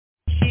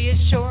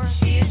is sure.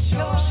 She is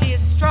sure. She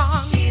is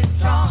strong. She is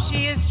strong.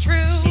 She is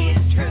true. She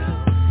is true.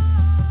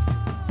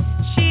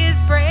 She is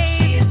brave.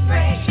 She is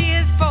brave. She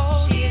is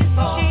bold. She is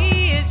bold.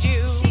 She is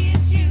you. She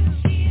is you.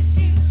 She is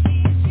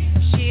you.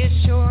 She is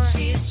sure.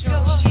 She is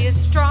sure. She is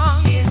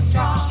strong. She is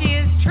strong. She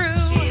is true.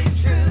 She is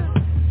true.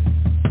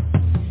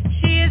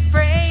 She is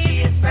brave. She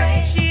is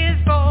brave. She is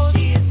bold.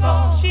 She is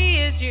bold. She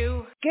is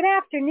you. Good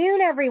afternoon,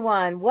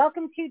 everyone.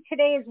 Welcome to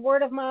today's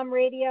Word of Mom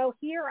Radio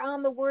here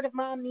on the Word of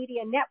Mom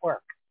Media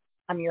Network.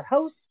 I'm your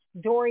host,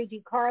 Dory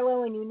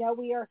DiCarlo, and you know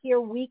we are here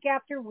week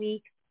after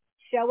week,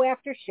 show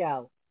after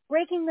show,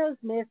 breaking those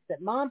myths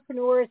that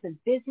mompreneurs and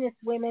business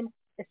women,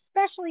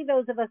 especially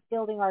those of us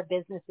building our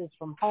businesses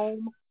from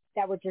home,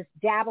 that we're just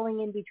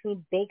dabbling in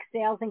between bake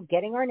sales and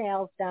getting our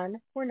nails done.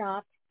 We're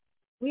not.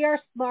 We are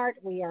smart,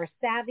 we are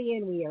savvy,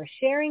 and we are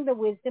sharing the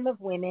wisdom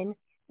of women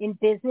in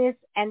business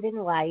and in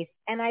life.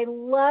 And I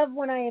love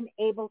when I am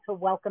able to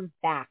welcome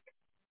back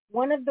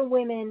one of the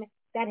women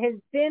that has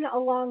been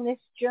along this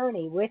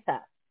journey with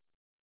us.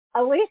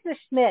 Elisa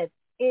Schmitz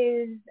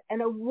is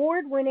an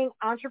award-winning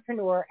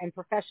entrepreneur and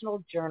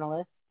professional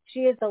journalist.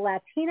 She is the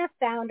Latina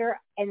founder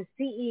and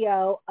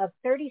CEO of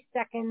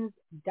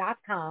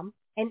 30seconds.com,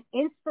 an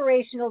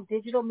inspirational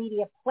digital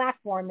media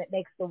platform that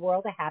makes the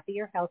world a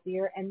happier,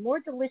 healthier, and more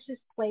delicious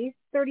place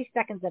 30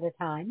 seconds at a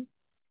time.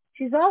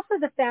 She's also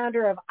the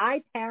founder of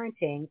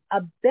iParenting,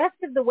 a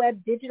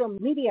best-of-the-web digital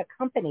media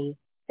company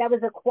that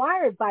was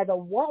acquired by the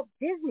Walt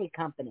Disney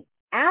Company.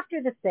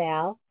 After the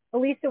sale,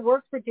 Elisa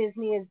worked for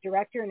Disney as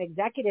director and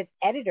executive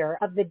editor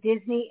of the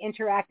Disney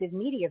Interactive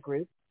Media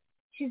Group.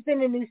 She's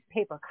been a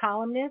newspaper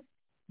columnist,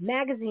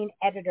 magazine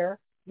editor,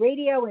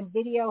 radio and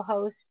video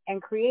host,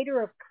 and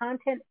creator of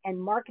content and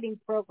marketing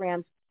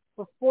programs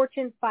for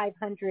Fortune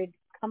 500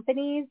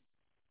 companies.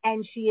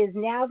 And she is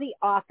now the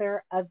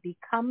author of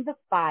Become the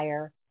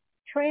Fire,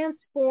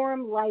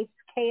 Transform Life's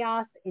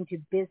Chaos into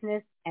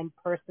Business and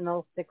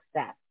Personal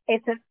Success.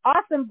 It's an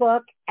awesome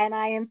book, and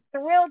I am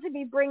thrilled to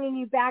be bringing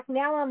you back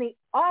now on the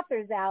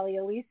Author's Alley,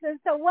 Elisa.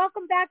 So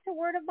welcome back to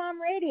Word of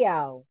Mom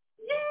Radio.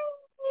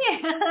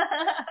 Yay!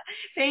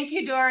 Thank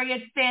you, Dory.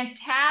 It's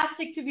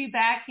fantastic to be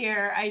back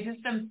here. I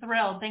just am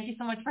thrilled. Thank you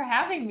so much for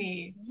having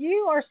me.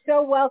 You are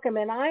so welcome,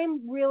 and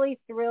I'm really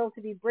thrilled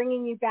to be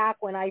bringing you back.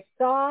 When I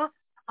saw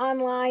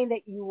online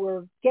that you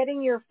were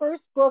getting your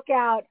first book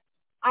out,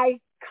 I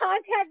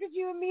contacted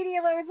you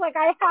immediately. I was like,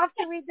 I have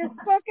to read this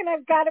book and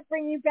I've got to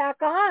bring you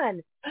back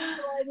on. So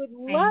I would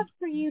love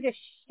for you to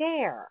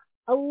share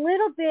a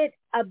little bit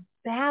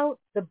about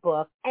the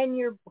book and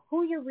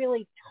who you're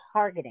really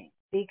targeting,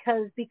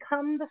 because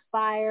Become the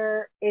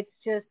Fire, it's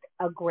just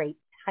a great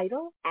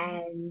title,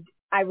 and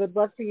I would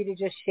love for you to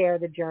just share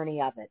the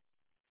journey of it.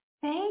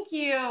 Thank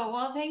you.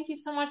 Well, thank you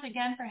so much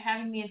again for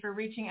having me and for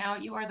reaching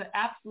out. You are the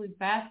absolute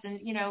best. And,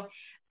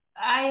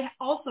 I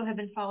also have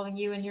been following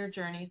you in your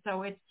journey.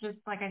 So it's just,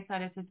 like I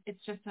said,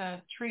 it's just a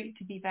treat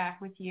to be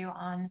back with you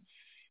on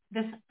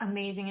this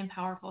amazing and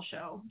powerful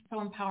show.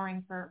 So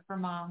empowering for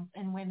moms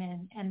and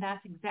women. And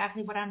that's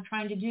exactly what I'm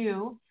trying to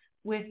do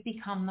with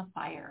Become the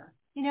Fire.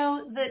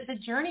 The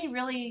journey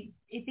really,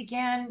 it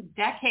began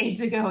decades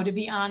ago, to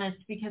be honest,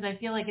 because I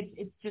feel like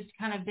it's just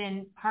kind of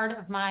been part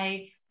of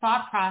my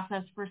thought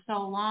process for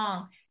so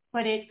long.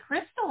 But it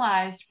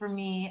crystallized for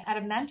me at a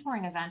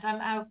mentoring event.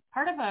 I'm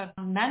part of a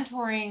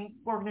mentoring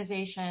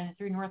organization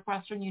through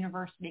Northwestern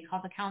University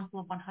called the Council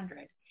of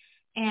 100.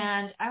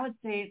 And I would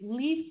say at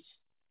least,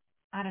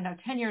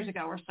 10 years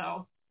ago or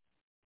so,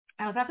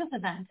 I was at this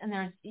event, and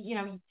there's,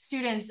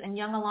 students and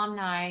young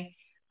alumni,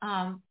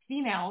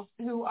 females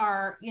who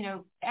are,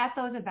 at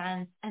those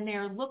events, and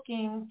they're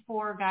looking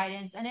for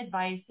guidance and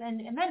advice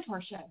and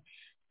mentorship.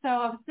 So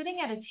I was sitting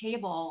at a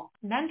table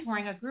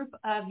mentoring a group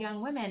of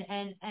young women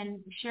and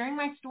sharing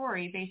my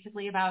story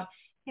basically about,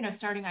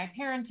 starting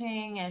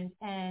iParenting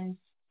and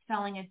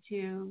selling it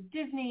to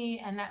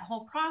Disney and that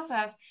whole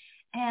process.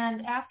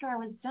 And after I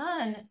was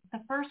done,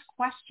 the first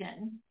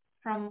question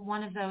from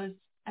one of those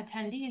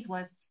attendees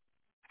was,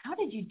 how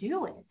did you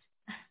do it?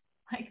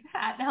 Like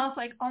that. And I was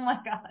like, oh my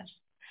gosh.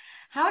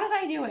 How did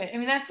I do it? I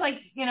mean, that's like,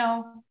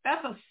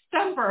 that's a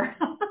stumper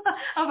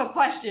of a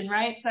question,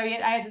 right? So I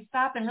had to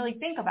stop and really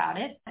think about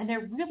it. And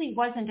there really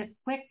wasn't a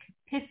quick,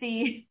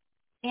 pithy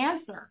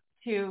answer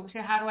to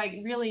how do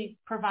I really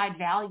provide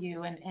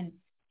value and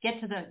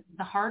get to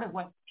the heart of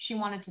what she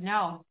wanted to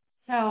know.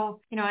 So,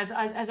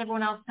 as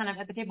everyone else kind of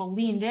at the table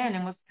leaned in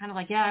and was kind of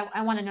like, yeah,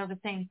 I want to know the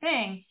same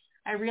thing,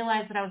 I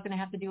realized that I was going to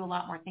have to do a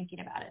lot more thinking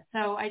about it.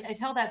 So I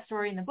tell that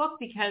story in the book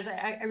because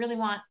I really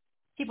want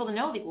people to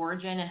know the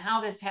origin and how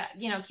this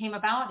came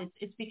about.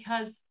 It's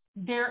because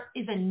there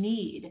is a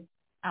need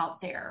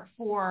out there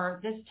for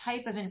this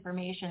type of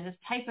information, this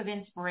type of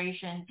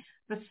inspiration,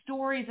 the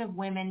stories of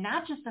women,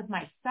 not just of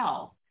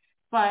myself,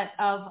 but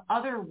of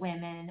other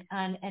women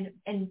and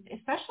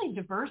especially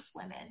diverse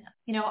women.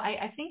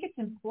 I think it's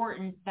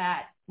important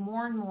that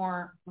more and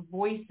more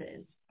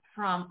voices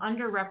from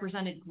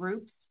underrepresented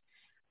groups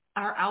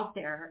are out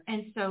there,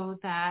 and so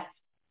that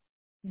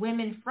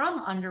women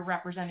from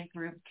underrepresented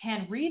groups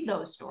can read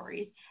those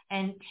stories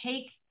and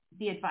take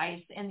the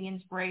advice and the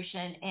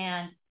inspiration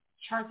and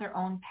chart their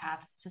own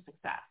paths to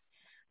success.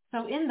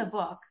 So in the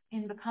book,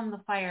 in Become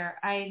the Fire,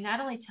 I not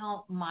only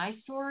tell my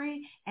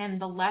story and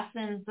the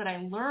lessons that I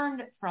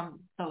learned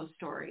from those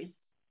stories,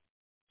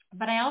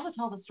 but I also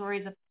tell the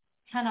stories of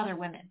 10 other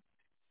women.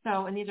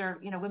 So, and these are,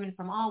 women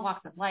from all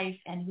walks of life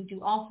and who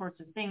do all sorts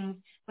of things,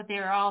 but they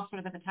are all sort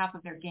of at the top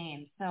of their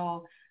game.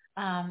 So,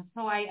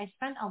 I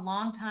spent a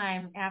long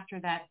time after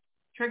that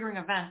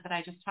triggering event that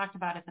I just talked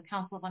about at the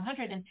Council of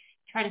 100 and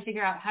try to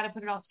figure out how to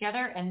put it all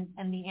together. And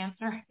the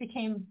answer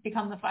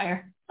Become the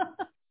Fire.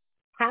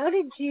 How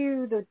did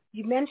you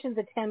mentioned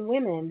the 10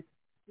 women,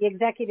 the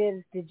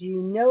executives, did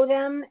you know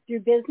them through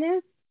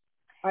business?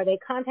 Are they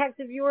contacts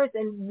of yours?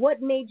 And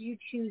what made you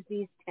choose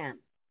these 10?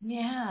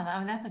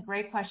 Yeah, that's a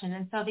great question.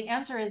 And so the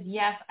answer is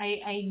yes.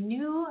 I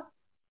knew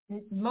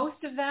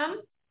most of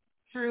them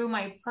through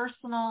my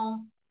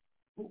personal,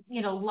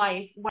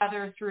 life,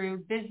 whether through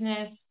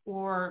business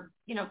or,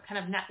 kind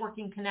of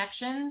networking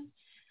connections.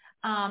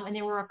 And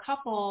there were a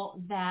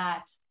couple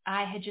that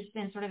I had just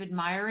been sort of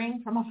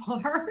admiring from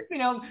afar,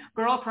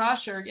 girl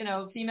crush or,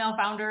 female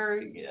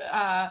founder,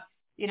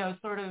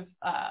 sort of,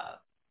 I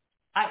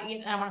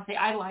want to say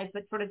idolize,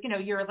 but sort of,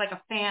 you're like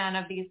a fan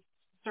of these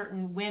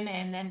certain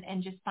women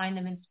and just find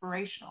them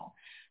inspirational.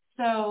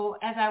 So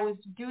as I was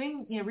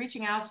doing,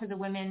 reaching out to the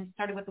women,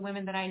 started with the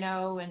women that I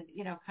know and,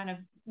 kind of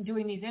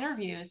doing these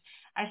interviews,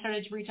 I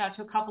started to reach out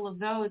to a couple of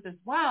those as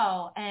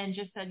well and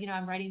just said,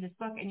 I'm writing this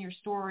book and your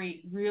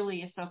story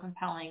really is so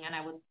compelling and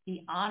I would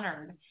be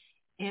honored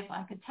if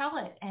I could tell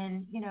it.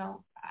 And,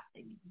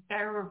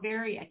 there were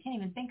I can't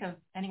even think of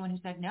anyone who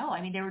said no.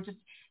 I mean, they were just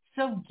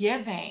so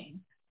giving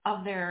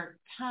of their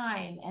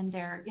time and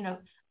their,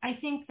 I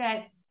think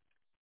that,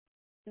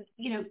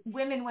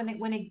 women,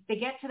 when they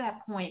get to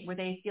that point where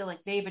they feel like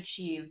they've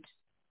achieved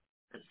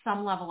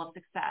some level of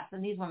success,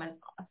 and these women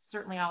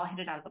certainly all hit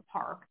it out of the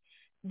park,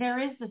 there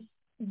is this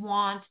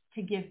want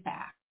to give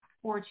back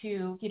or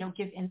to,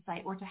 give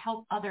insight or to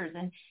help others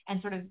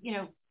and sort of,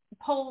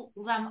 pull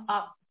them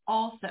up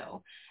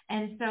also.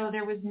 And so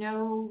there was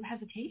no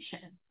hesitation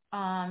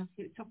to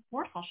of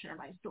course I'll share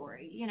my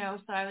story,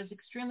 so I was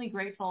extremely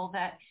grateful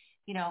that,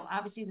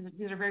 obviously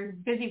these are very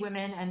busy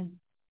women and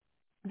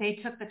they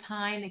took the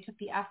time, they took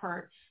the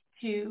effort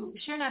to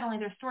share not only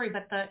their story,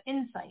 but the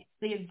insights,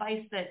 the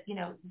advice that,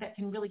 that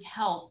can really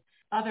help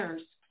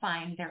others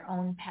find their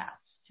own paths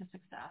to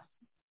success.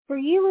 For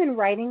you in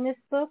writing this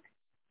book,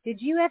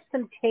 did you have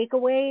some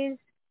takeaways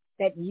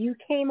that you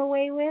came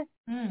away with?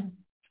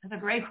 That's a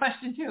great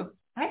question too.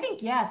 I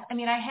think yes. I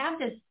mean, I have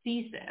this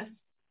thesis,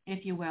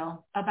 if you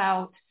will,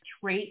 about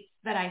traits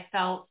that I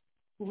felt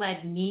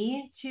led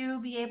me to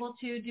be able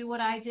to do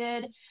what I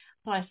did.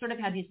 So I sort of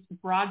had these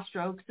broad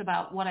strokes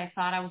about what I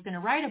thought I was going to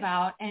write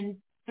about. And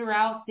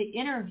throughout the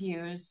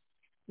interviews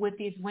with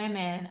these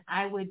women,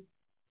 I would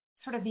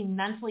sort of be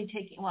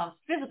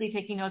physically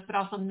taking notes, but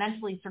also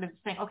mentally sort of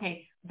saying,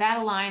 okay, that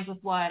aligns with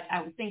what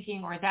I was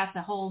thinking, or that's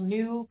a whole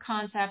new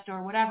concept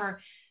or whatever.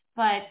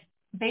 But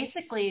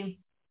basically,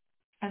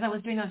 as I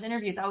was doing those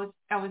interviews,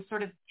 I was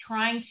sort of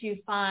trying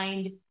to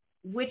find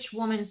which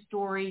woman's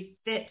story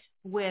fit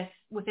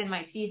within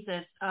my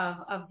thesis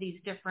of these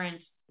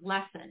different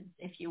lessons,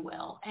 if you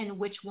will, and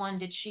which one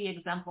did she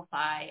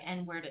exemplify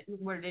and where did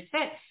it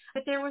fit.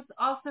 But there was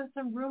also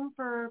some room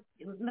for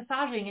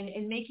massaging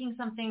and making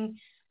something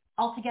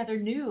altogether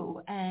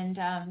new. And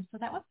so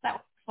that was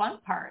fun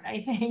part,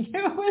 I think.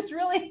 It was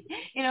really,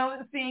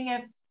 seeing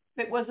if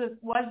it was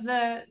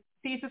the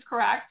thesis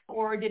correct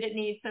or did it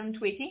need some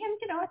tweaking?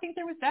 And, I think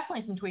there was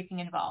definitely some tweaking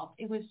involved.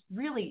 It was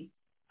really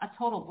a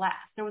total blast.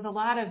 There was a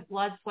lot of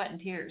blood, sweat, and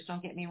tears,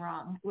 don't get me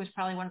wrong. It was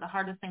probably one of the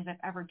hardest things I've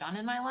ever done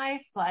in my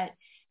life, but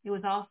it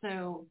was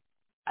also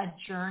a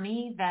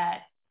journey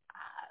that,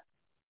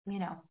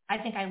 I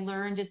think I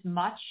learned as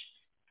much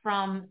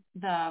from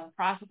the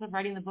process of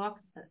writing the book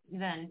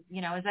than,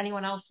 as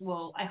anyone else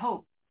will, I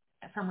hope,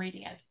 from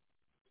reading it.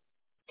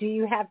 Do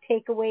you have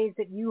takeaways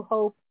that you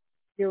hope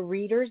your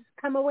readers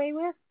come away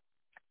with?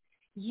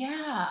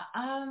 Yeah.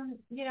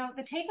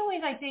 The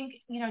takeaways I think,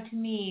 to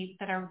me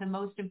that are the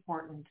most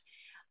important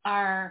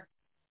are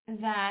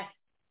that,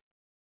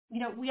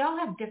 we all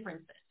have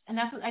differences. And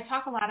that's what I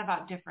talk a lot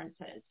about,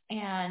 differences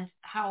and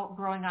how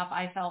growing up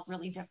I felt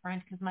really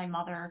different because my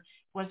mother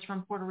was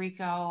from Puerto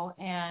Rico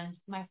and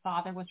my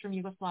father was from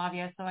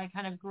Yugoslavia. So I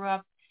kind of grew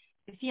up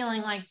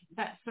feeling like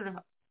that sort of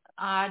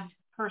odd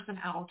person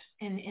out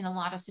in a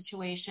lot of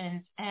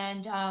situations.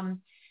 And,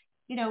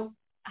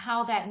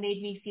 how that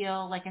made me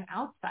feel like an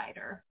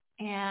outsider.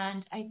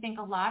 And I think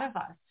a lot of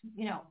us,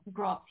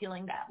 grow up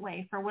feeling that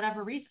way for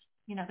whatever reason.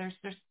 There's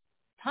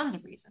tons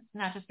of reasons,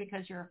 not just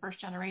because you're a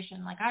first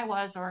generation like I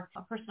was, or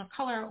a person of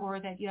color, or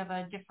that you have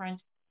a different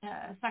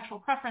sexual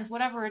preference,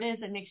 whatever it is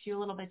that makes you a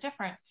little bit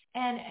different.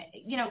 And,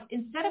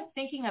 instead of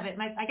thinking of it,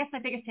 I guess my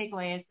biggest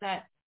takeaway is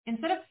that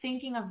instead of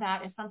thinking of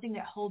that as something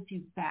that holds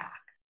you back,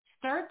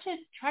 start to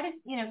try to,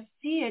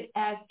 see it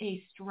as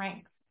a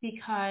strength,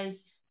 because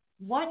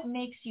what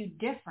makes you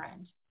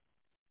different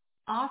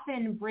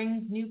often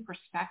brings new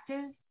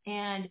perspectives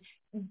and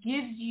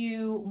gives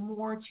you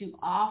more to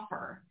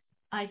offer,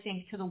 I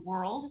think, to the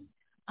world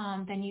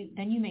than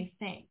you may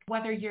think.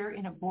 Whether you're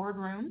in a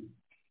boardroom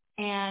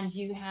and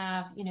you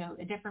have,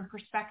 a different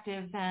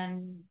perspective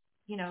than,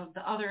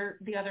 the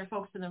other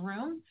folks in the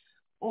room,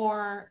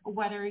 or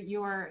whether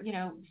you're,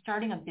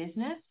 starting a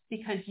business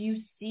because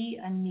you see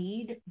a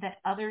need that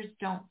others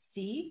don't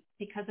see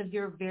because of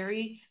your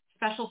very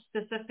special,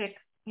 specific,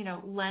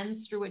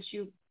 lens through which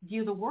you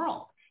view the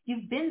world.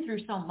 You've been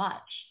through so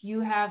much.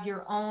 You have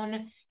your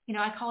own,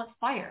 I call it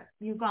fire.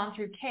 You've gone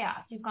through chaos.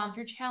 You've gone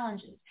through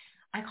challenges.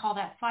 I call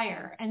that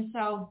fire. And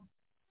so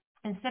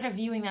instead of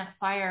viewing that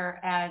fire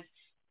as,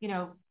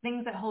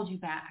 things that hold you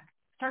back,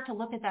 start to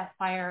look at that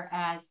fire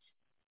as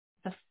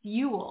the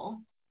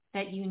fuel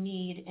that you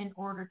need in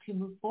order to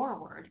move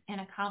forward and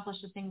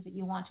accomplish the things that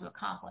you want to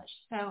accomplish.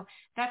 So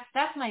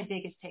that's my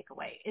biggest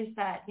takeaway, is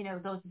that,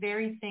 those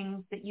very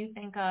things that you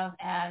think of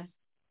as,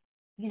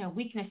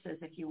 weaknesses,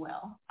 if you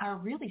will, are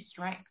really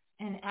strengths.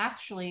 And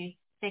actually,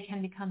 they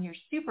can become your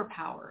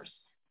superpowers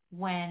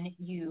when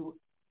you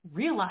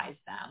realize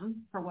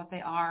them for what they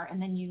are, and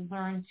then you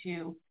learn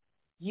to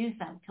use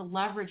them, to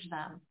leverage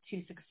them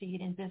to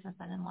succeed in business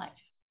and in life.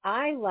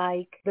 I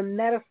like the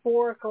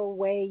metaphorical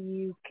way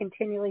you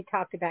continually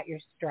talked about your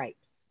stripes,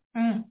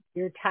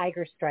 your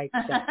tiger stripes,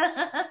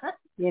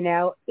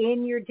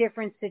 in your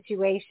different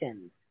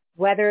situations,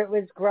 whether it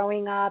was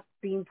growing up,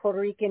 being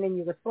Puerto Rican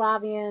and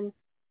Yugoslavian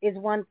is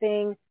one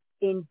thing.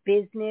 In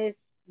business,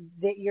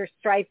 that your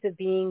stripes of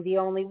being the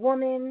only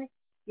woman,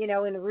 in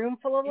a room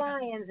full of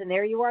lions, and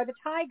there you are, the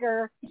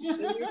tiger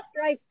in your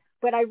stripes.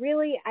 But I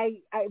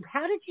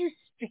how did you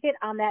hit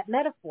on that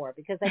metaphor?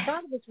 Because I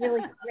thought it was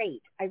really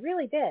great. I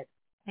really did.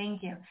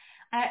 Thank you.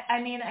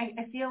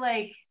 I feel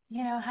like,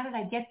 how did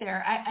I get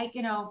there?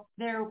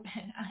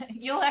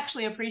 You'll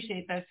actually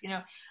appreciate this.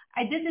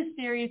 I did this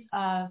series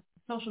of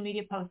social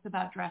media posts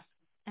about dresses.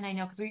 And I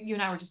know, because you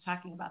and I were just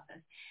talking about this.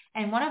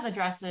 And one of the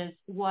dresses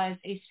was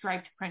a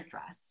striped print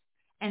dress.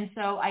 And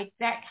so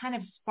that kind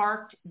of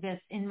sparked this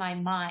in my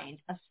mind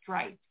of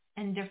stripes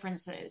and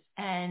differences,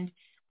 and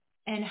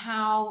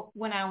how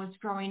when I was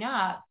growing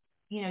up,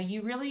 all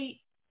you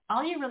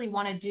really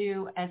want to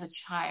do as a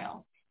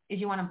child is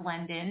you want to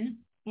blend in,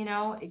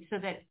 so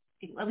that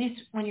at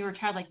least when you were a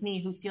child like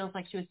me who feels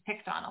like she was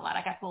picked on a lot,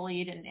 I got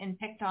bullied and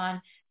picked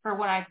on for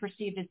what I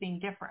perceived as being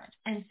different.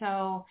 And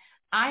so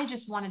I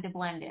just wanted to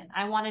blend in.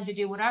 I wanted to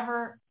do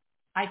whatever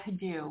I could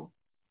do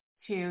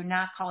to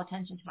not call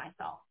attention to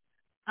myself.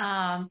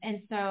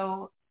 And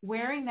so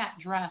wearing that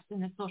dress in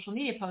the social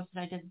media post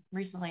that I did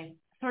recently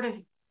sort of,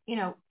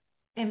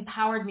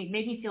 empowered me,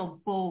 made me feel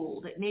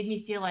bold. It made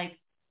me feel like,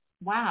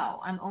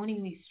 wow, I'm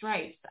owning these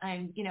stripes.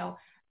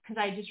 Because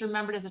I just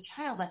remembered as a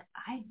child, like,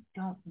 I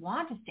don't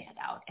want to stand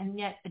out. And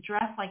yet a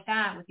dress like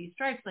that with these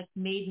stripes, like,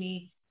 made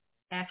me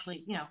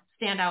actually,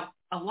 stand out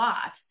a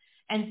lot.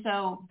 And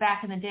so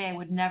back in the day, I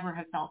would never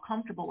have felt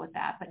comfortable with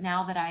that. But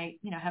now that I,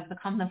 have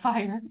become the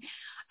fire,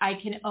 I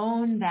can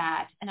own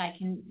that, and I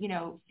can,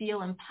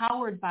 feel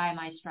empowered by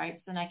my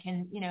stripes, and I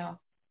can,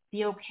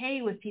 be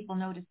okay with people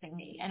noticing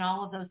me and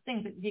all of those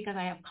things, because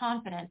I have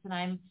confidence and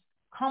I'm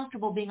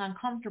comfortable being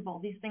uncomfortable,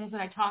 these things that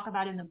I talk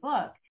about in the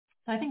book.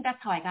 So I think that's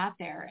how I got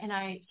there. And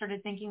I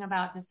started thinking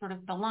about this sort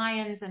of the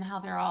lions and how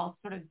they're all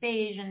sort of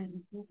beige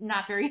and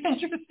not very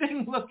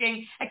interesting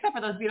looking, except for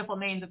those beautiful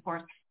manes, of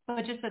course,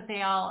 but just that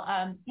they all,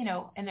 and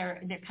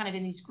they're kind of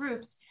in these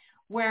groups,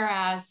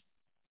 whereas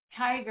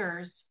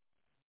tigers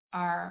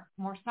are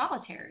more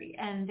solitary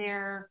and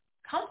they're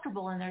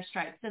comfortable in their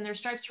stripes, and their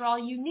stripes are all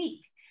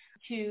unique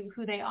to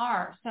who they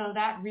are. So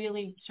that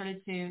really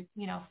started to,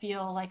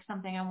 feel like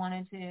something I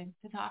wanted to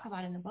talk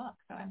about in the book.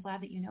 So I'm glad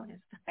that you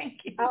noticed.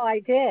 Thank you. Oh, I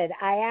did.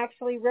 I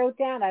actually wrote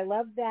down, I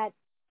love that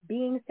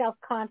being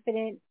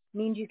self-confident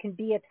means you can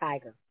be a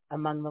tiger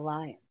among the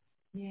lions.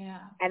 Yeah.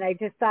 And I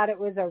just thought it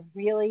was a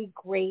really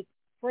great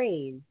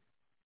phrase,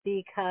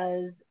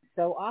 because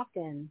so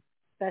often,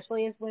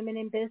 especially as women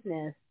in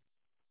business,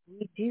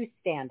 we do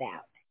stand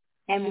out,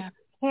 and we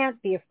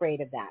can't be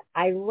afraid of that.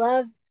 I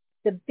love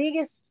the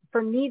biggest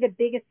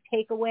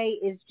takeaway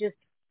is just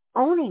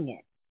owning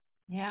it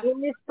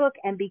in this book.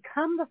 And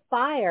Become the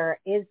Fire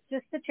is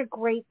just such a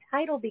great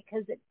title,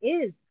 because it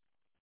is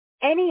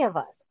any of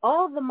us,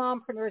 all of the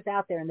mompreneurs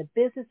out there and the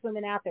business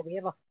women out there, we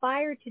have a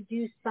fire to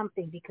do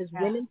something, because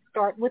women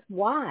start with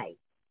why.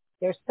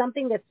 There's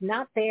something that's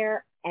not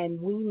there,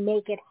 and we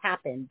make it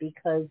happen,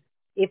 because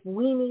if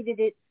we needed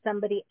it,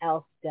 somebody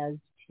else does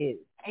too.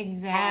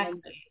 Exactly.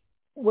 And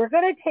we're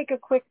going to take a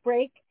quick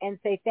break and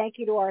say thank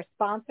you to our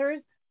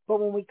sponsors. But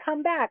when we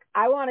come back,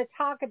 I want to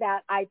talk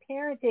about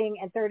iParenting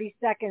and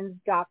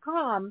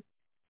 30seconds.com.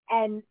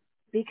 And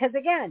because,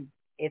 again,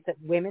 it's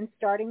women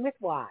starting with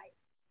why.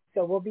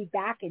 So we'll be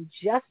back in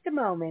just a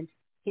moment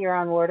here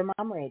on Word of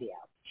Mom Radio.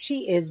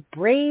 She is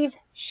brave.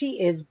 She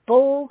is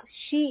bold.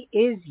 She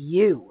is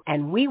you.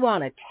 And we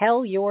want to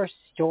tell your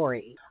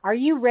story. Are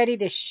you ready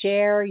to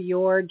share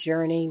your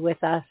journey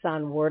with us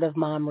on Word of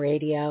Mom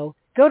Radio?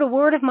 Go to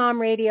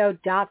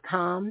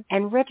wordofmomradio.com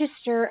and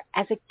register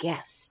as a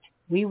guest.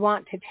 We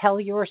want to tell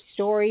your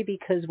story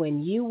because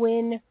when you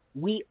win,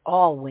 we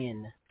all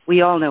win.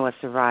 We all know a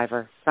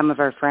survivor. Some of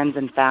our friends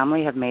and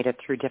family have made it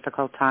through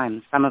difficult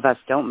times. Some of us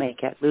don't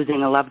make it.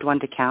 Losing a loved one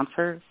to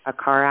cancer, a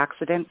car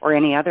accident, or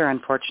any other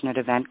unfortunate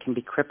event can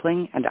be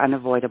crippling and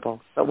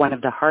unavoidable. But one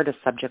of the hardest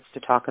subjects to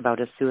talk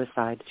about is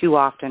suicide. Too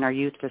often our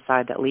youth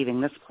decide that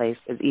leaving this place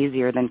is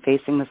easier than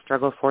facing the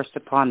struggle forced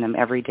upon them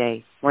every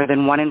day. More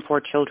than 1 in 4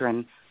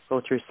 children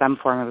go through some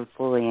form of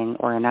bullying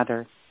or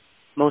another.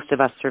 Most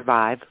of us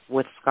survive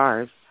with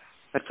scars,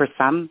 but for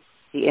some,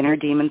 the inner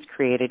demons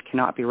created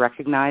cannot be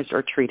recognized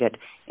or treated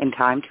in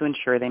time to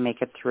ensure they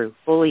make it through.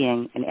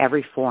 Bullying in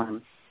every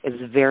form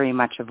is very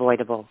much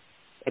avoidable.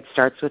 It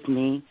starts with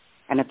me,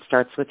 and it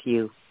starts with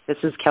you. This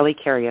is Kelly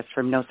Carius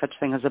from No Such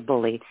Thing as a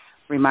Bully,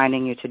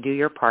 reminding you to do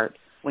your part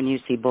when you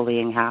see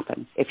bullying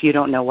happen. If you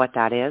don't know what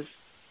that is,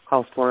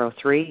 call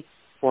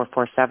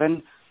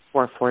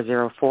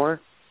 403-447-4404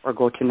 or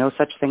go to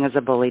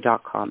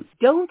nosuchthingasabully.com.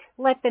 Don't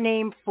let the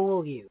name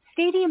fool you.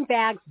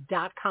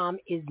 StadiumBags.com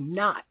is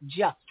not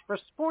just for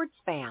sports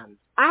fans.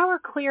 Our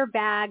clear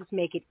bags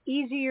make it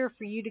easier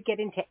for you to get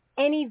into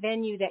any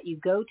venue that you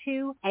go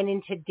to, and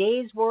in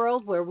today's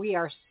world where we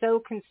are so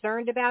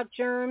concerned about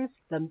germs,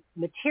 the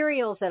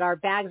materials that our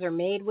bags are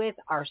made with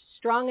are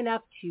strong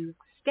enough to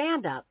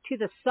stand up to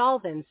the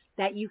solvents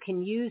that you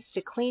can use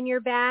to clean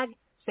your bag,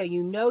 so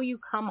you know you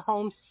come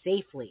home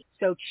safely.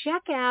 So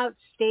check out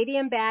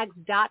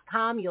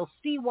StadiumBags.com. You'll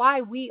see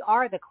why we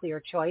are the clear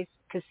choice,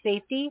 because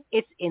safety,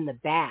 it's in the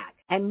bag.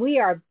 And we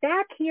are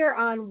back here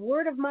on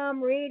Word of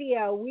Mom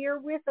Radio. We are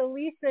with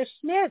Elisa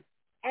Schmitz,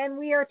 and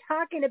we are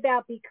talking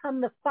about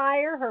Become the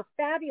Fire, her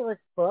fabulous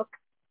book.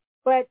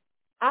 But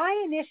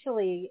I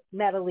initially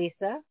met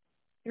Elisa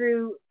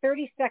through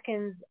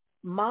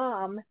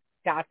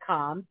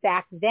 30secondsmom.com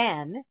back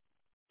then.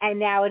 And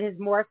now it has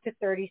morphed to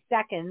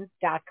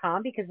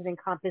 30seconds.com because it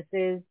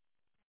encompasses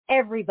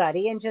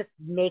everybody and just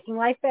making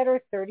life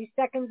better 30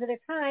 seconds at a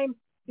time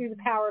through the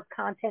power of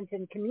content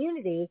and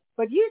community.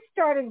 But you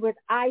started with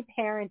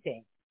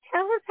iParenting.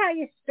 Tell us how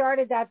you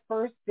started that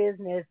first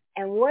business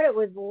and what it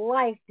was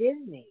like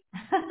Disney.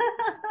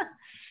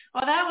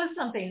 Well, that was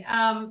something.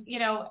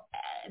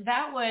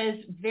 That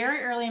was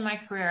very early in my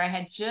career. I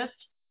had just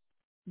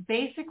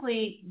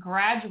basically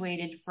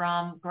graduated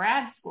from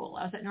grad school.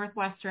 I was at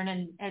Northwestern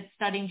and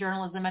studying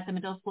journalism at the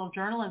Medill School of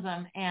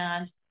Journalism,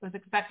 and was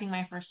expecting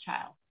my first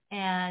child.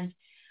 And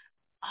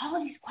all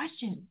of these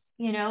questions,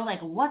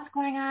 like what's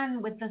going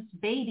on with this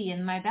baby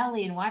in my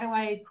belly, and why do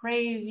I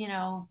crave,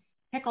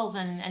 pickles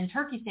and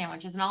turkey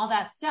sandwiches and all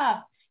that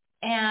stuff,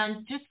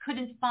 and just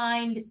couldn't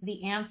find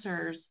the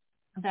answers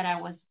that I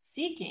was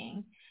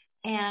seeking.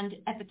 And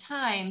at the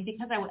time,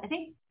 because I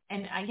think,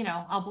 and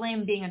I'll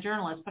blame being a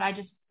journalist, but I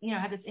just,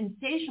 had this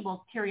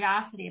insatiable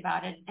curiosity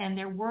about it. And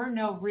there were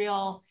no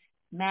real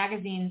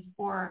magazines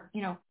or,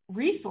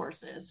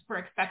 resources for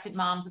expectant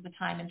moms at the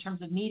time in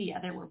terms of media.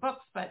 There were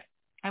books, but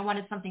I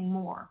wanted something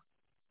more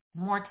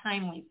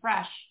timely,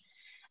 fresh.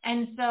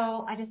 And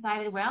so I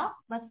decided, well,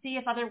 let's see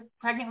if other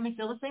pregnant women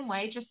feel the same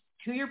way. Just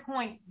to your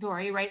point,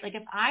 Dory, right? Like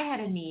if I had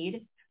a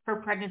need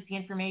for pregnancy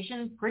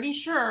information,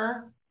 pretty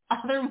sure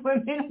other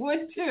women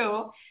would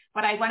too.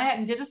 But I went ahead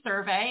and did a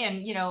survey,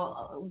 and,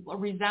 a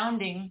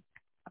resounding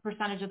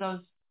percentage of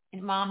those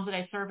moms that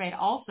I surveyed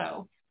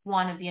also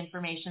wanted the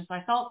information. So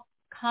I felt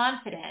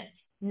confident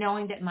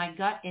knowing that my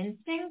gut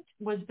instinct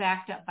was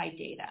backed up by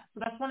data. So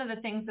that's one of the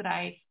things that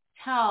I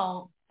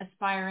tell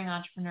aspiring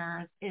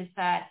entrepreneurs is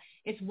that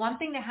it's one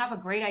thing to have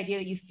a great idea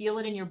that you feel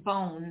it in your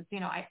bones.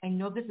 I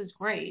know this is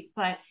great,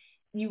 but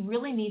you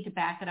really need to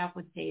back it up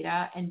with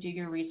data and do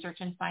your research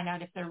and find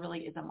out if there really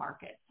is a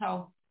market.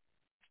 So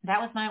that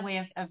was my way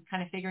of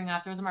kind of figuring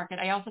out there was a market.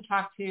 I also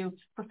talked to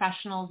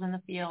professionals in the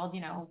field,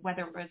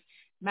 whether it was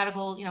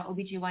medical,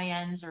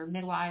 OBGYNs or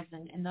midwives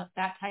and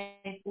that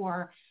type,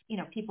 or,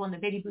 people in the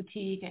baby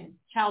boutique and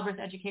childbirth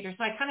educators.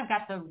 So I kind of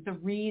got the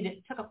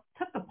read,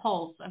 took the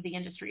pulse of the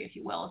industry, if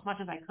you will, as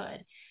much as I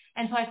could.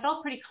 And so I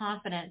felt pretty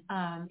confident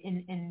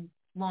in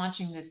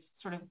launching this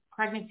sort of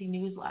pregnancy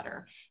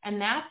newsletter.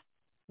 And that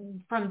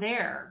from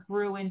there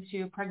grew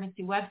into a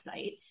pregnancy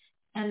website.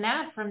 And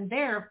that from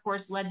there, of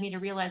course, led me to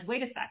realize,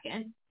 wait a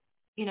second,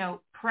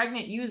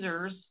 pregnant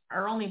users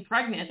are only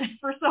pregnant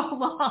for so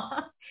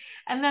long,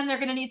 and then they're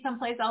going to need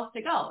someplace else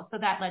to go. So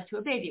that led to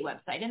a baby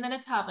website and then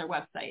a toddler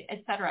website,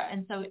 et cetera.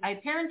 And so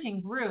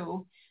iParenting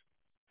grew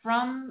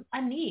from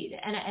a need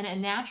and a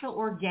natural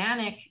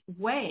organic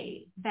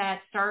way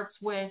that starts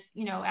with,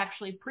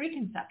 actually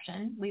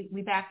preconception.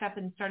 We backed up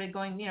and started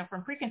going,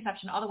 from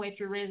preconception all the way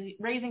through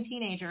raising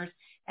teenagers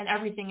and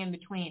everything in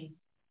between.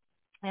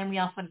 And we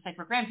also had a site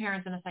for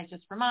grandparents and a site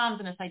just for moms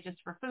and a site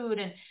just for food.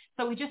 And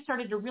so we just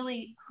started to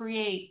really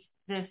create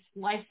this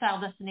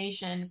lifestyle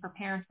destination for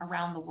parents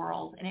around the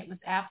world. And it was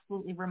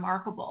absolutely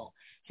remarkable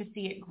to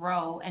see it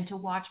grow and to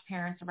watch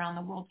parents around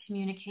the world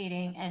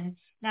communicating, and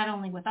not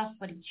only with us,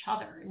 but each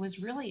other. It was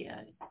really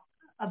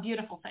a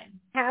beautiful thing.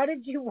 How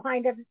did you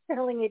wind up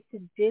selling it to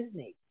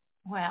Disney?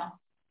 Well,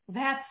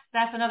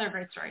 that's another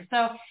great story.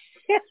 So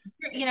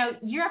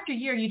year after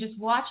year, you just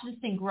watch this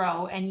thing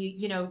grow. And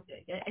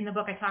in the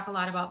book, I talk a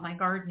lot about my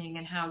gardening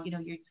and how,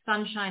 your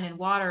sunshine and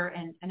water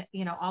and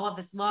all of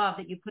this love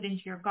that you put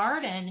into your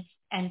garden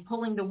and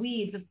pulling the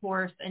weeds, of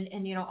course, and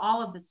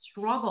all of the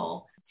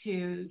struggle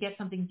to get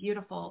something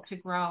beautiful to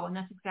grow. And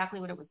that's exactly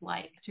what it was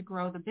like to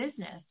grow the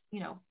business,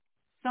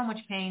 so much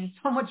pain,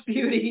 so much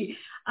beauty.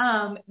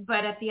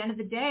 But at the end of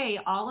the day,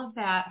 all of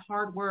that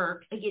hard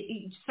work,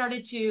 it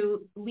started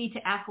to lead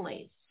to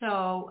accolades.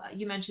 So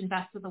you mentioned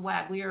Best of the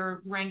Web. We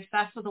are ranked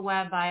Best of the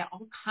Web by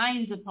all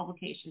kinds of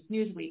publications,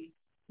 Newsweek,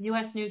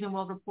 U.S. News and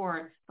World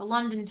Report, the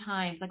London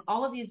Times, like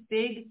all of these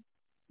big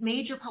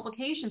major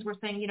publications were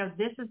saying,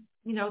 this is,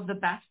 the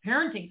best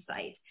parenting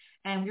site.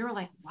 And we were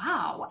like,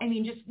 wow. I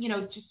mean,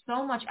 just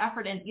so much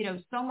effort and,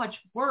 so much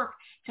work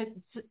to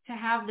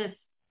have this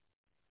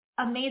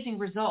amazing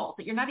result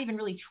that you're not even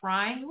really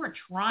trying. You weren't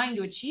trying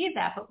to achieve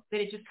that, but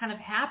that it just kind of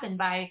happened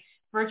by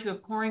virtue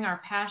of pouring our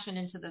passion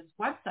into this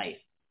website.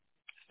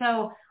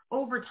 So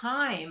over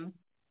time,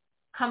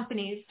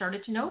 companies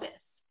started to notice,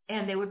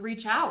 and they would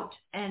reach out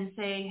and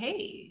say,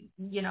 hey,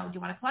 do you want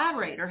to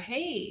collaborate? Or,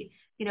 hey,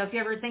 if you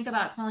ever think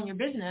about selling your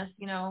business,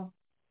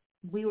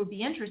 we would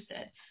be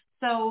interested.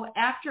 So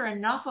after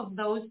enough of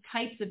those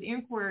types of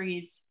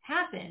inquiries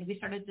happened, we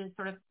started to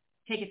sort of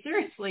take it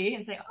seriously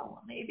and say, oh,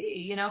 well,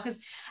 maybe, because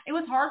it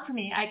was hard for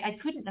me. I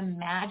couldn't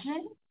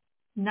imagine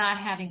not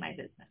having my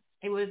business.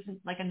 It was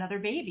like another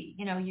baby.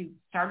 You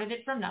started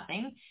it from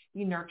nothing,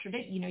 you nurtured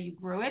it, you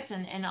grew it,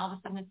 and all of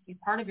a sudden it's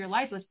part of your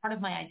life. It was part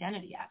of my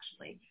identity,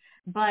 actually.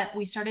 But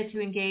we started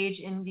to engage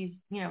in these,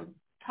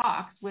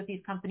 talks with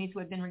these companies who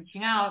had been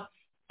reaching out,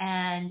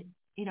 and,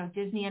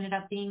 Disney ended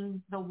up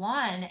being the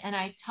one. And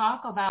I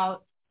talk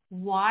about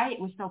why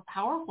it was so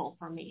powerful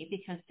for me,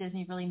 because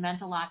Disney really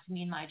meant a lot to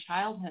me in my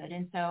childhood.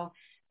 And so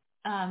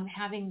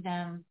having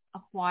them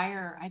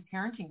acquire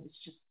iParenting was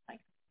just like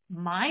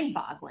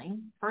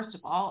mind-boggling, first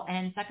of all.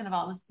 And second of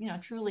all, it was,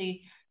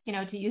 truly,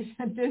 to use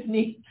a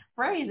Disney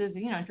phrase, is,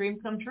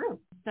 dreams come true.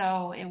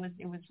 So it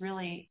was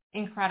really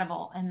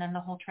incredible. And then the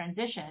whole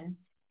transition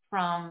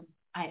from,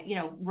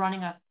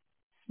 running a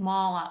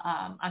small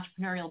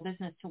entrepreneurial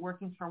business to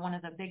working for one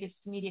of the biggest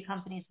media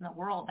companies in the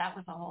world,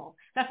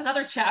 that's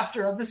another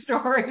chapter of the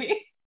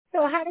story.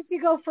 So how did you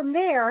go from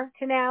there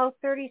to now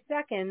 30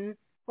 Seconds?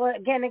 Well,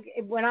 again,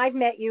 when I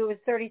met you, it was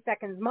 30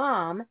 Seconds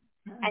Mom,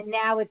 and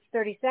now it's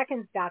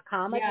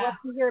 30seconds.com. I'd love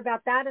to hear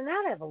about that and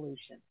that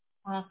evolution.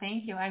 Well,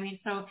 thank you. I mean,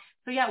 so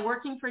yeah,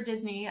 working for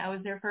Disney, I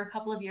was there for a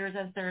couple of years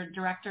as their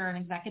director and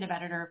executive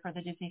editor for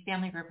the Disney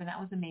Family Group, and that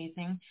was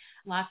amazing.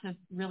 Lots of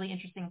really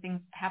interesting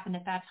things happened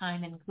at that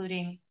time,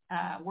 including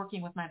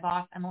working with my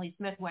boss, Emily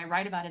Smith, who I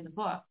write about in the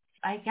book.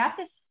 I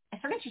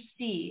started to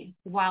see,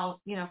 while,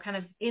 kind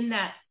of in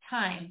that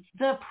time,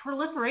 the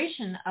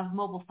proliferation of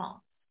mobile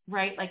phones,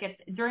 right? Like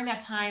during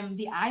that time,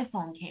 the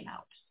iPhone came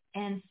out.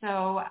 And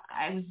so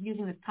I was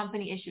using this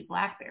company-issued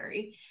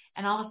BlackBerry,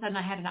 and all of a sudden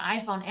I had an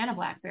iPhone and a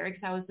BlackBerry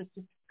because I was just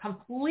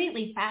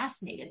completely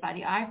fascinated by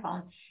the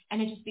iPhone.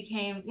 And it just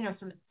became,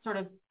 sort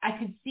of, I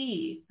could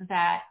see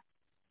that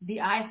the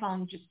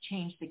iPhone just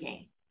changed the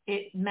game.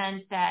 It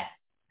meant that,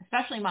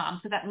 especially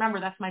moms, so that, remember,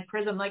 that's my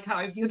prism, like how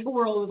I view the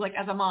world, like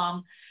as a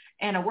mom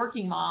and a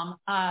working mom,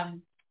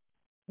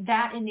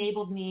 that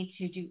enabled me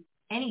to do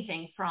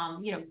anything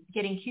from,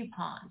 getting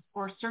coupons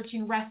or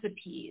searching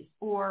recipes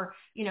or,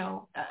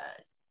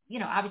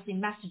 obviously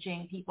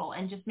messaging people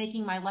and just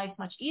making my life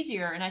much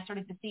easier. And I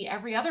started to see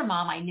every other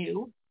mom I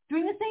knew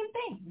doing the same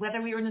thing,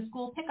 whether we were in the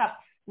school pickup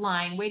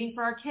line waiting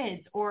for our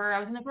kids, or I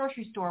was in the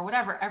grocery store,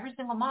 whatever. Every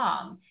single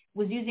mom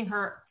was using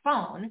her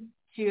phone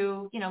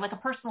to, like a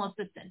personal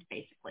assistant,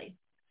 basically.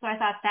 So I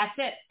thought, that's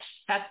it.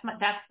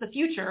 That's the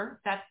future.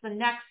 That's the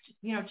next,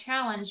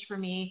 challenge for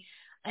me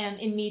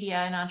in media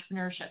and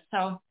entrepreneurship.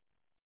 So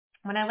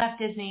when I left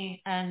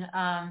Disney and,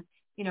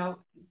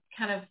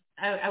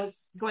 I was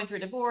going through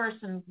a divorce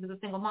and was a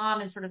single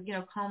mom and sort of,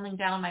 calming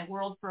down my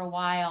world for a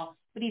while.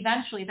 But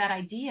eventually that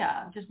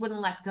idea just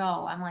wouldn't let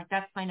go. I'm like,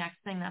 that's my next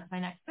thing. That's my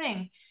next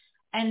thing.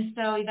 And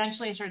so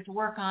eventually I started to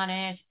work on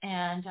it.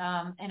 And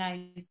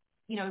I,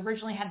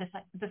 originally had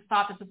this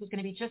thought that this was going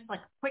to be just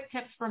like quick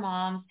tips for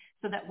moms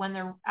so that when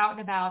they're out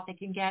and about, they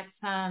can get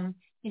some,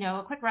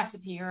 a quick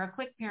recipe or a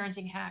quick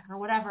parenting hack or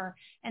whatever.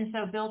 And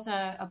so built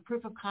a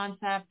proof of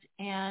concept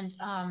and,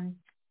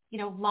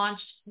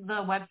 launched the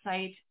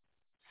website,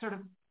 sort of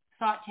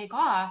saw it take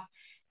off.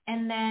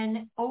 And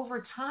then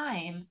over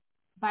time,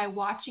 by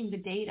watching the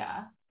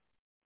data,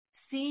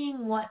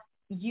 seeing what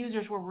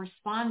users were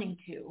responding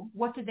to,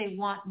 what did they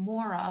want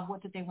more of,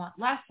 what did they want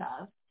less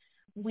of,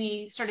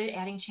 we started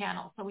adding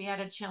channels. So we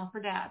added a channel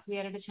for dads. We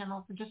added a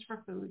channel just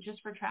for food,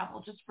 just for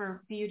travel, just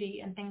for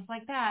beauty and things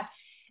like that.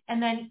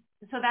 And then,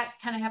 so that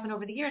kind of happened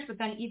over the years, but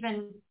then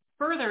even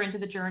further into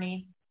the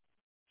journey,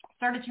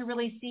 started to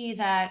really see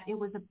that it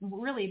was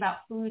really about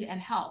food and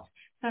health.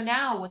 So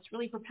now what's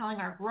really propelling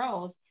our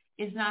growth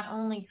is not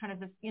only kind of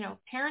this,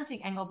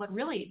 parenting angle, but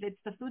really it's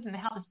the food and the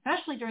health,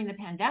 especially during the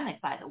pandemic,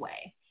 by the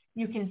way.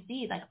 You can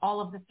see like all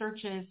of the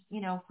searches,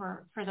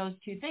 for those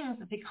two things,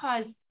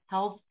 because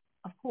health,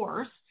 of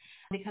course,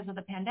 because of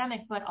the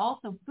pandemic, but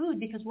also food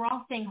because we're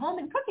all staying home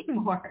and cooking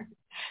more.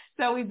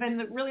 So we've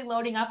been really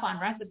loading up on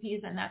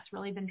recipes, and that's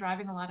really been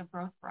driving a lot of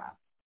growth for us.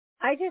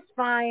 I just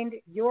find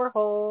your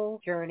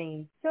whole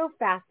journey so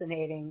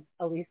fascinating,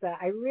 Elisa.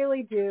 I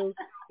really do.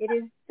 It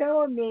is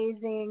so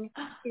amazing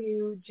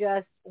to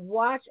just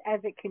watch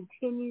as it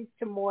continues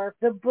to morph.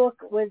 The book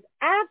was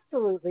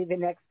absolutely the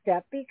next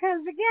step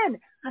because, again,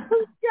 who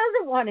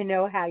doesn't want to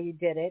know how you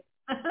did it?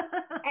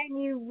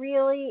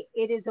 And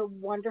it is a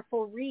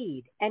wonderful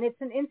read. And it's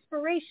an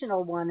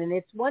inspirational one. And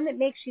it's one that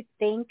makes you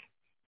think.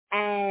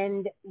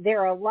 And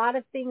there are a lot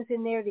of things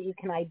in there that you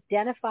can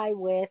identify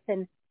with.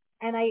 And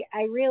I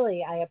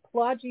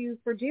applaud you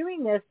for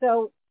doing this.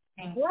 So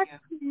what's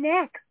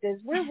next as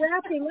we're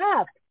wrapping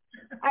up?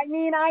 I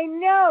mean, I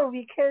know,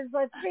 because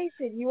let's face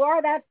it, you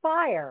are that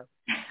fire.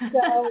 So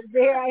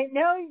I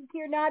know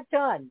you're not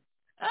done.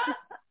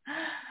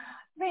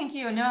 Thank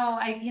you. No,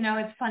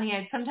 it's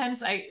funny. Sometimes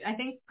I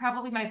think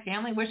probably my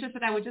family wishes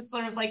that I would just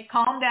sort of like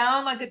calm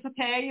down. Like, it's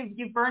okay.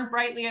 You've burned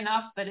brightly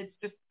enough, but it's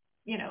just,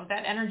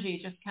 that energy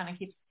just kind of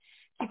keeps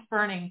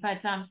burning.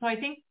 But so I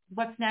think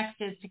what's next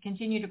is to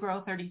continue to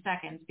grow 30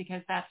 seconds,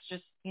 because that's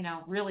just,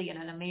 really in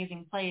an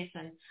amazing place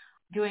and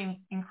doing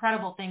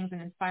incredible things and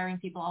inspiring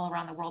people all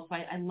around the world. So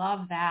I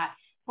love that.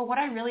 But what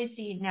I really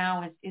see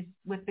now is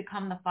with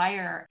Become the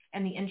Fire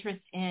and the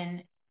interest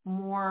in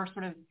more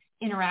sort of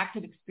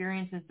interactive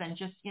experiences than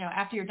just,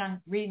 after you're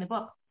done reading the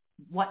book,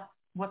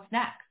 what's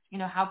next?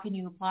 How can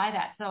you apply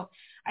that? So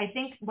I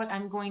think what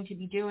I'm going to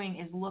be doing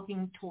is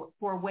looking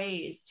for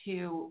ways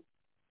to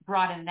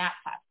broaden that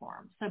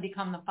platform. So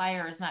Become the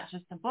Fire is not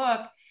just a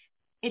book.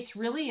 It's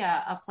really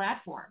a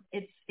platform.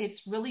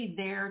 It's really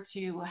there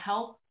to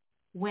help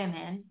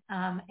women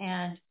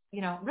and,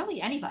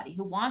 really anybody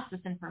who wants this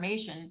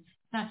information.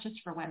 It's not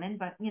just for women,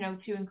 but,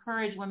 to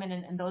encourage women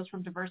and those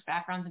from diverse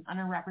backgrounds and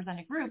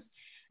underrepresented groups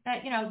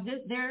that,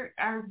 there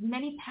are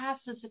many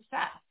paths to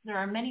success. There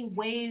are many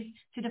ways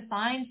to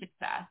define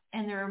success,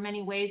 and there are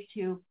many ways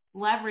to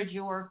leverage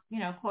your,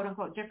 quote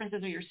unquote,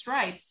 differences or your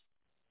stripes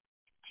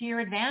to your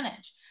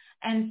advantage.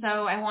 And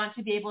so I want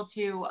to be able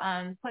to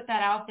put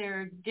that out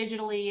there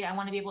digitally. I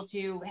want to be able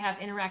to have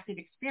interactive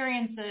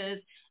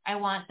experiences. I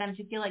want them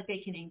to feel like they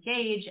can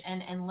engage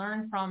and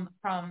learn from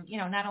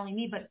not only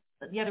me, but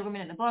the other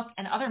women in the book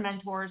and other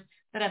mentors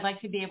that I'd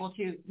like to be able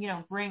to,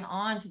 bring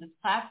on to this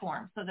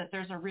platform, so that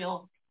there's a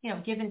real,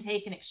 give and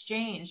take and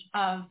exchange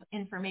of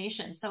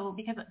information. So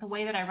because the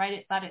way that I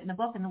write about it in the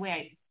book and the way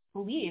I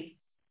believe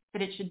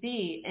that it should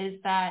be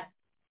is that,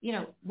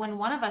 when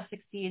one of us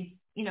succeeds,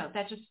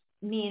 that just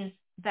means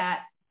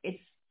that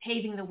it's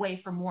paving the way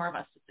for more of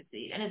us to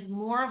succeed. And as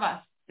more of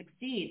us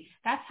succeed,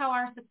 that's how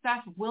our success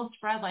will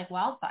spread like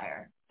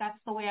wildfire. That's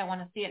the way I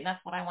want to see it, and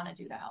that's what I want to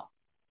do to help.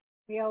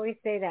 We always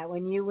say that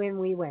when you win,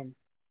 we win.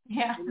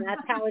 Yeah. And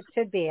that's how it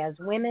should be. As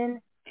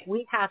women,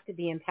 we have to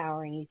be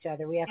empowering each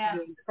other. We have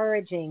to be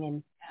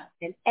encouraging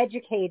and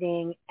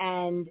educating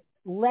and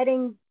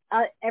letting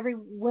every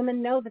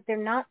woman know that they're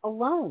not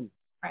alone.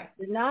 Right.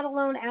 They're not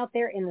alone out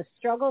there in the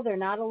struggle. They're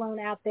not alone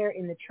out there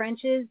in the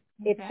trenches.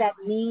 It's that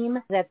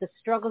meme that the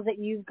struggles that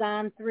you've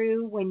gone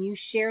through, when you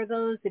share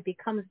those, it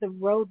becomes the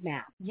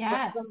roadmap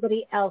for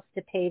somebody else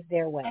to pave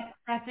their way.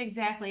 That's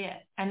exactly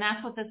it. And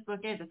that's what this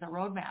book is. It's a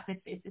roadmap.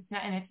 It's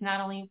not, and it's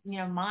not only,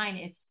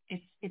 mine,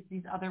 it's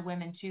these other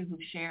women too who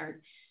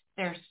shared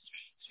their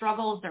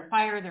struggles, their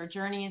fire, their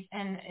journeys,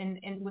 and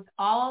with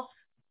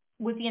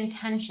the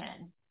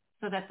intention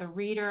so that the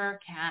reader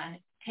can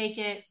take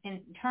it,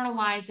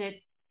 internalize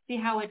it, see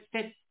how it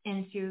fits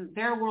into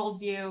their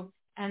worldview,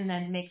 and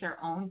then make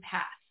their own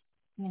path,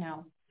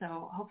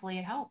 so hopefully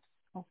it helps.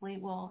 Hopefully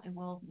it will,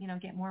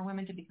 get more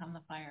women to become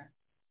the fire.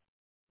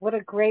 What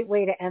a great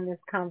way to end this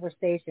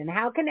conversation.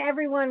 How can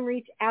everyone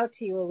reach out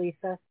to you,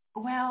 Elisa?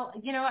 Well,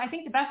 I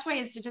think the best way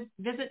is to just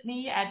visit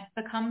me at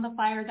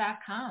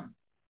becomethefire.com.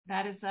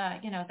 That is,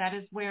 that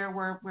is where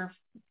we're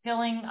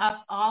filling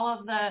up all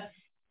of the,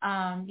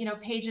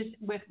 pages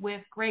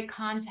with great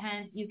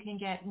content. You can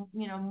get,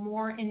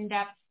 more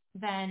in-depth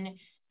than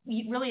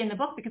really in the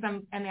book, because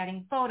I'm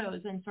adding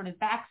photos and sort of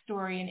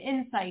backstory and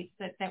insights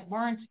that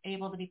weren't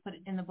able to be put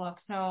in the book.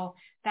 So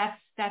that's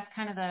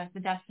kind of the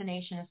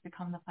destination, is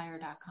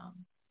becomethefire.com.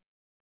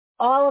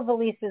 All of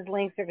Elisa's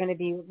links are going to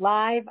be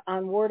live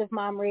on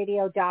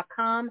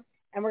wordofmomradio.com,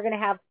 and we're going to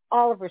have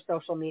all of her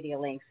social media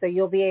links. So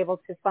you'll be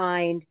able to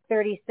find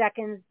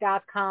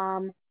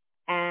 30seconds.com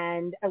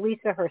and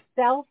Elisa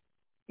herself,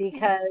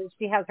 because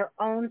she has her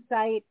own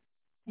site.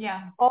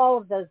 Yeah. All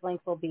of those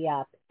links will be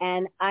up.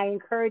 And I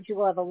encourage you,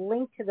 we'll have a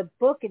link to the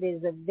book. It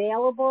is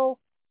available.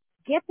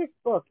 Get this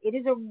book. It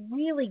is a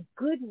really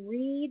good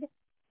read,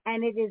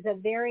 and it is a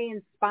very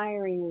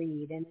inspiring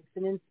read. And it's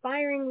an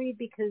inspiring read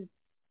because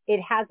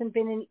it hasn't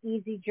been an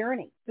easy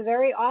journey. So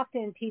very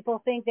often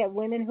people think that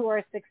women who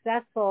are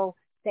successful,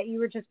 that you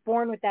were just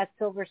born with that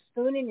silver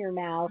spoon in your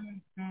mouth.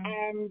 Mm-hmm.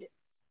 And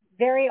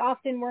very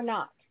often we're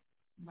not.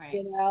 Right.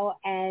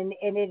 And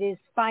it is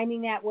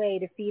finding that way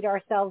to feed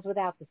ourselves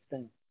without the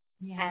spoon.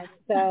 Yeah. And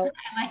so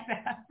I like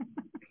that.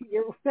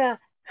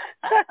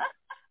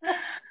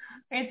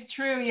 It's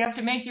true. You have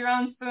to make your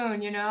own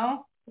spoon, you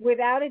know?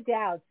 Without a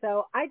doubt.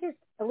 So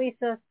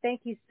Elisa,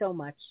 thank you so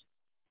much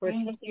for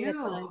Thank taking you. the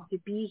time to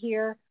be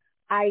here.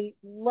 I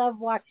love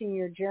watching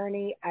your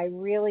journey. I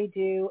really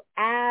do.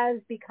 As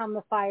Become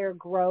the Fire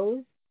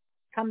grows,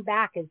 come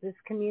back as this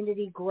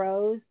community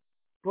grows.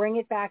 Bring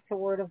it back to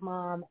Word of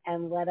Mom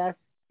and let us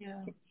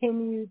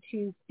continue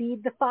to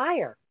feed the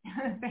fire.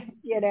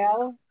 You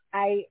know,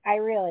 I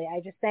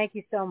just thank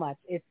you so much.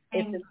 It's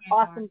an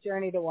awesome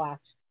journey to watch.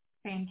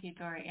 Thank you,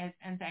 Dory.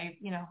 And I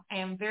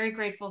am very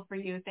grateful for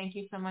you. Thank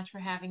you so much for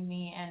having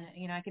me.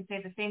 And, I could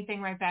say the same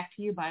thing right back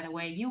to you, by the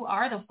way. You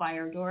are the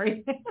fire,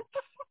 Dory.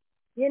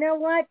 You know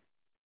what?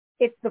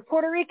 It's the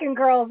Puerto Rican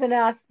girls in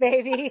us,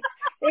 baby.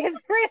 It's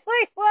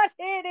really what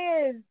it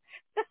is.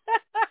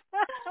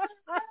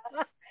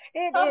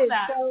 It Love is.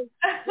 that. So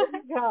there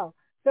you go.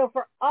 So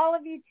for all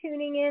of you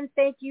tuning in,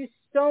 thank you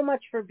so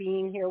much for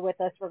being here with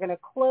us. We're going to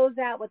close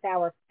out with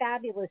our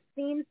fabulous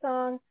theme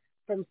song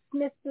from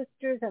Schmitz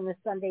Sisters and the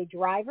Sunday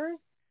Drivers.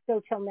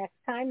 So till next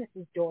time, this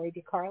is Dory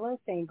DiCarlo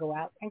saying go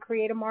out and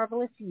create a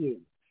marvelous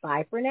you.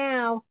 Bye for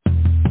now.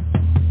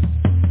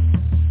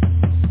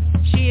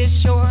 She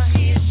is sure.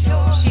 She is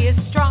sure. She